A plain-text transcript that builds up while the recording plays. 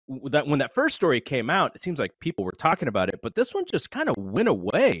that when that first story came out, it seems like people were talking about it, but this one just kind of went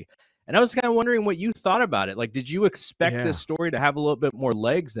away. And I was kind of wondering what you thought about it. Like, did you expect this story to have a little bit more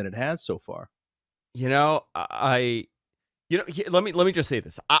legs than it has so far? You know, let me just say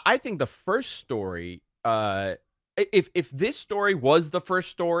this. I think the first story, if this story was the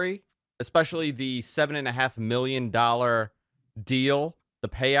first story, especially the $7.5 million deal, the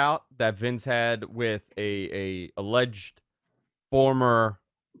payout that Vince had with a alleged former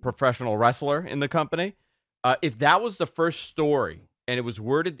professional wrestler in the company, if that was the first story and it was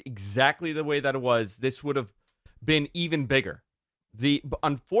worded exactly the way that it was, this would have been even bigger.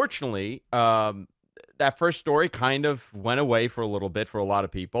 Unfortunately, that first story kind of went away for a little bit for a lot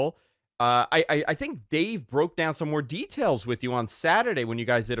of people. I think Dave broke down some more details with you on Saturday when you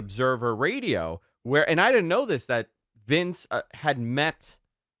guys did Observer Radio, and I didn't know this, that Vince had met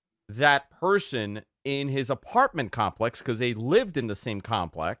that person in his apartment complex because they lived in the same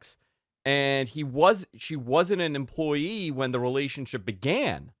complex, and she wasn't an employee when the relationship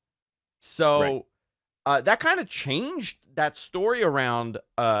began. So that kind of changed that story around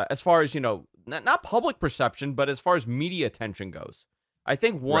as far as, not public perception, but as far as media attention goes. I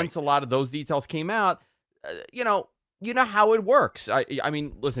think once a lot of those details came out, you know how it works. I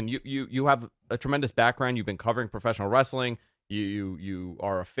mean, listen, you have a tremendous background. You've been covering professional wrestling. You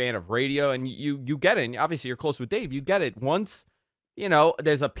are a fan of radio, and you get it. And obviously, you're close with Dave. You get it. Once,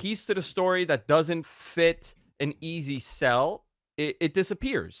 there's a piece to the story that doesn't fit an easy sell, it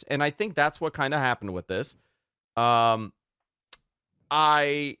disappears. And I think that's what kind of happened with this.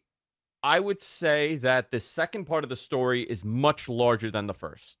 I would say that the second part of the story is much larger than the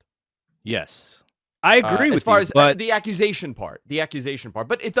first. Yes, I agree with you. As far as the accusation part,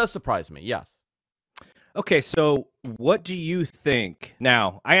 but it does surprise me. Yes. Okay, so what do you think?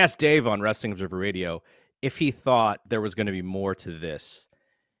 Now, I asked Dave on Wrestling Observer Radio if he thought there was going to be more to this.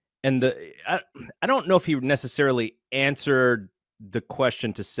 And I don't know if he necessarily answered the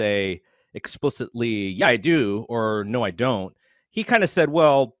question to say explicitly, yeah, I do, or no, I don't. He kind of said,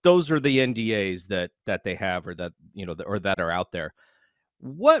 well, those are the NDAs that they have, or that, or that are out there.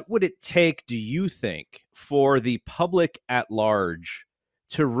 What would it take, do you think, for the public at large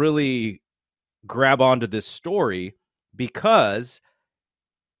to really grab onto this story? Because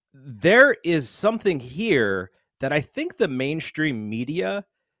there is something here that I think the mainstream media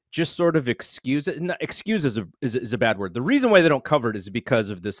just sort of excuses. Excuse is a bad word. The reason why they don't cover it is because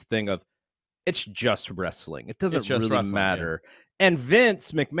of this thing of, it's just wrestling. It doesn't really matter. Yeah. And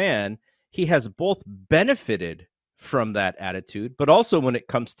Vince McMahon, he has both benefited from that attitude, but also when it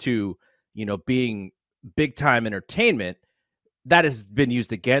comes to, being big time entertainment, that has been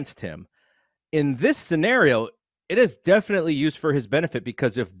used against him. In this scenario, it is definitely used for his benefit,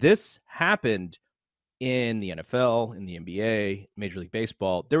 because if this happened in the NFL, in the NBA, Major League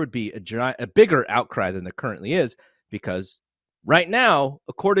Baseball, there would be a bigger outcry than there currently is, because right now,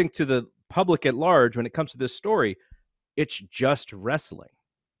 according to the public at large, when it comes to this story, it's just wrestling.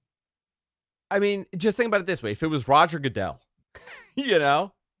 I mean, just think about it this way. If it was Roger Goodell, yeah,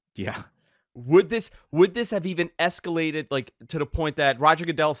 would this have even escalated, like, to the point that Roger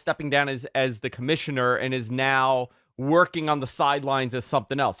Goodell stepping down as the commissioner and is now working on the sidelines as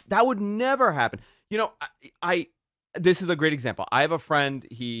something else? That would never happen. This is a great example. I have a friend.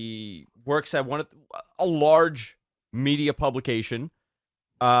 He works at a large media publication.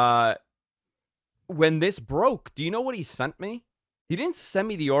 When this broke, do you know what he sent me? He didn't send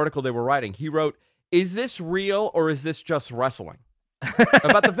me the article they were writing. He wrote, "Is this real or is this just wrestling?"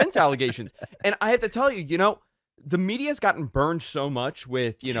 About the Vince allegations. And I have to tell you, the media's gotten burned so much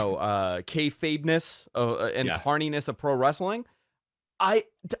with, kayfabeness and carniness of pro wrestling. I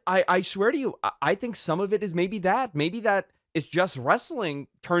swear to you, I think some of it is maybe that it's just wrestling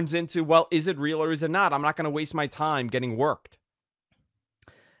turns into, well, is it real or is it not? I'm not going to waste my time getting worked.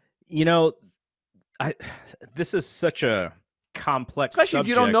 This is such a complex subject. If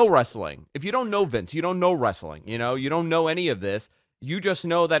you don't know wrestling. If you don't know Vince, you don't know wrestling. You don't know any of this. You just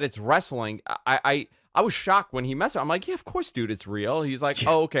know that it's wrestling. I was shocked when he messaged. I'm like, yeah, of course, dude, it's real. He's like,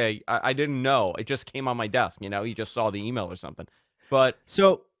 oh, okay, I didn't know. It just came on my desk. He just saw the email or something. But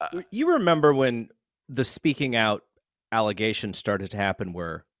so you remember when the speaking out allegations started to happen,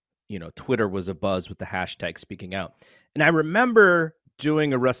 where Twitter was abuzz with the hashtag speaking out, and I remember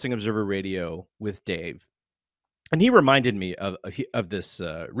doing a Wrestling Observer Radio with Dave, and he reminded me of this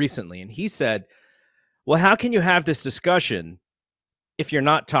recently, and he said, well, how can you have this discussion if you're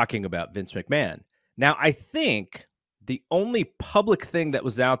not talking about Vince McMahon? Now, I think the only public thing that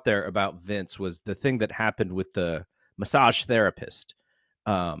was out there about Vince was the thing that happened with the massage therapist.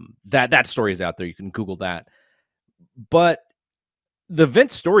 That story is out there. You can Google that. But the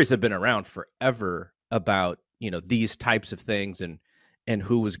Vince stories have been around forever about, these types of things and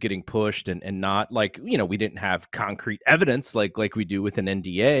who was getting pushed and not. Like, we didn't have concrete evidence like we do with an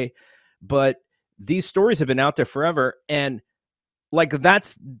NDA, but these stories have been out there forever. And like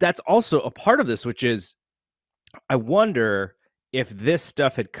that's also a part of this, which is I wonder if this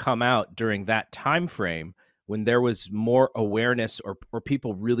stuff had come out during that time frame when there was more awareness or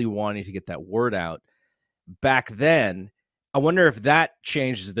people really wanting to get that word out back then. I wonder if that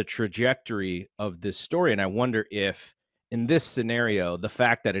changes the trajectory of this story. And I wonder if in this scenario, the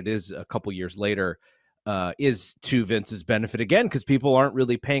fact that it is a couple years later is to Vince's benefit again, because people aren't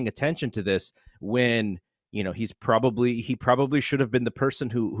really paying attention to this when, he probably should have been the person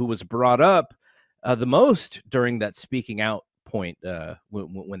who was brought up the most during that speaking out point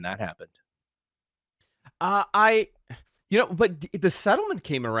when that happened. But the settlement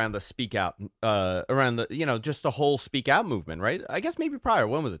came around the speak out, around the, just the whole speak out movement, right? I guess maybe prior.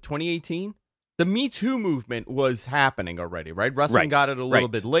 When was it? 2018? The Me Too movement was happening already, right? Wrestling got it a little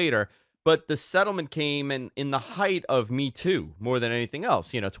bit later, but the settlement came in the height of Me Too more than anything else.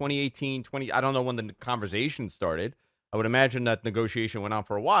 2018, I don't know when the conversation started. I would imagine that negotiation went on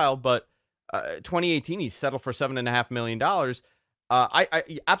for a while, but 2018, he settled for $7.5 million. I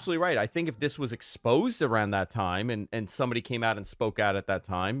absolutely right. I think if this was exposed around that time and somebody came out and spoke out at that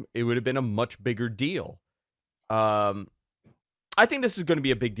time, it would have been a much bigger deal. I think this is going to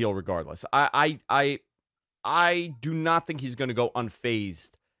be a big deal regardless. I do not think he's going to go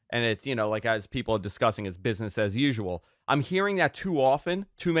unfazed. And it's, like as people are discussing, it's business as usual. I'm hearing that too often,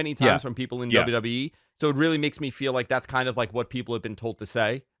 too many times from people in WWE. So it really makes me feel like that's kind of like what people have been told to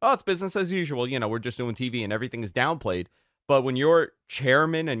say. Oh, it's business as usual. We're just doing TV and everything is downplayed. But when your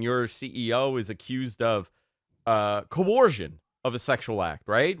chairman and your CEO is accused of coercion of a sexual act,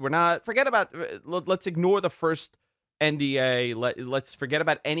 right? Forget about, let's ignore the first NDA. Let's forget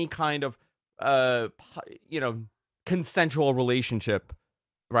about any kind of, consensual relationship,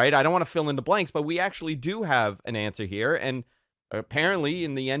 right? I don't want to fill in the blanks, but we actually do have an answer here. And apparently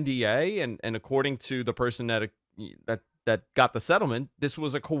in the NDA and according to the person that got the settlement, this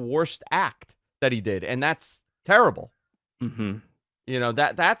was a coerced act that he did. And that's terrible. Mm-hmm.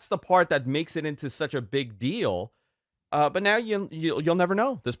 That's the part that makes it into such a big deal. But now you'll never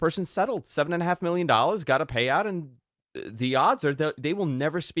know. This person settled $7.5 million, got a payout, and the odds are that they will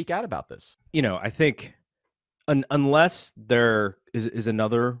never speak out about this. I think unless there is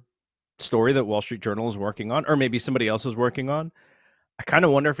another story that Wall Street Journal is working on, or maybe somebody else is working on, I kind of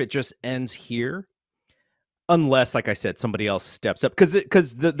wonder if it just ends here. Unless, like I said, somebody else steps up.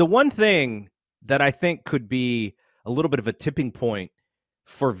 Because the one thing that I think could be a little bit of a tipping point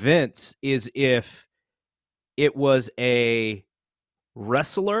for Vince is if it was a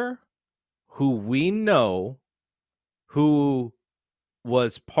wrestler who we know who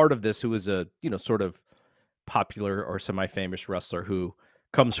was part of this, who was a, sort of popular or semi-famous wrestler who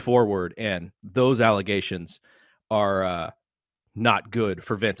comes forward and those allegations are not good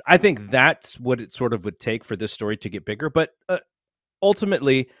for Vince. I think that's what it sort of would take for this story to get bigger. But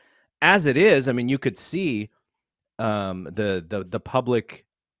ultimately, as it is, I mean, you could see the public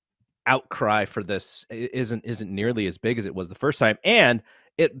outcry for this isn't nearly as big as it was the first time, and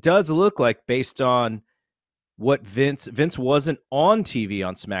it does look like, based on what Vince wasn't on TV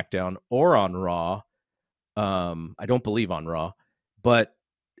on SmackDown or on Raw. I don't believe on Raw, but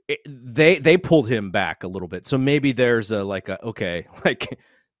they pulled him back a little bit. So maybe there's we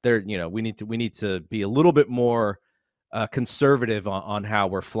need to be a little bit more conservative on how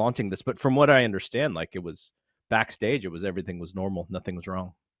we're flaunting this. But from what I understand, like, it was backstage, everything was normal, nothing was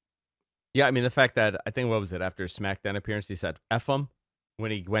wrong. Yeah, I mean, the fact that, I think, what was it, after SmackDown appearance, he said F him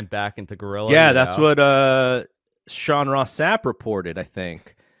when he went back into Gorilla. Yeah, that's what Sean Ross Sapp reported, I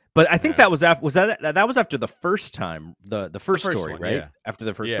think. But I think that was after the first time, the first story, one, right? Yeah. After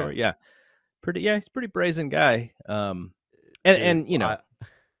the first story, yeah. He's a pretty brazen guy. The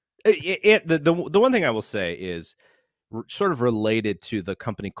one thing I will say is sort of related to the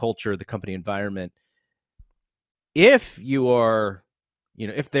company culture, the company environment. If you are,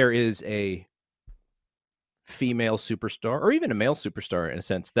 if there is a female superstar or even a male superstar, in a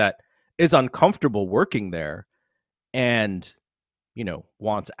sense, that is uncomfortable working there and,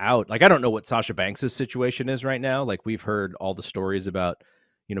 wants out. Like, I don't know what Sasha Banks' situation is right now. Like, we've heard all the stories about,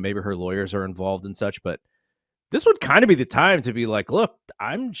 maybe her lawyers are involved and such, but this would kind of be the time to be like, look,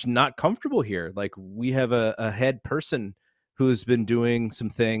 I'm just not comfortable here. Like, we have a head person who's been doing some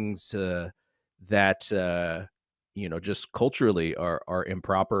things that, just culturally are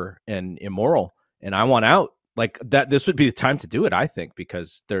improper and immoral, and I want out. Like, that, this would be the time to do it, I think,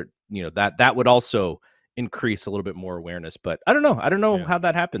 because that would also increase a little bit more awareness. But I don't know. I don't know Yeah. how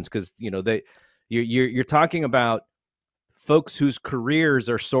that happens because you're talking about folks whose careers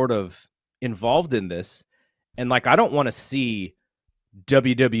are sort of involved in this, and like I don't want to see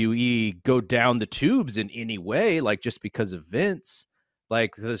WWE go down the tubes in any way, like just because of Vince,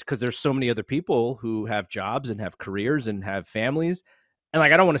 like because there's so many other people who have jobs and have careers and have families, and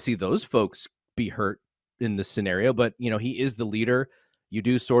like I don't want to see those folks be hurt in this scenario. But he is the leader. You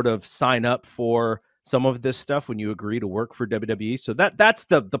do sort of sign up for some of this stuff when you agree to work for WWE. So that's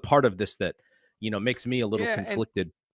the part of this that makes me a little Yeah, and conflicted.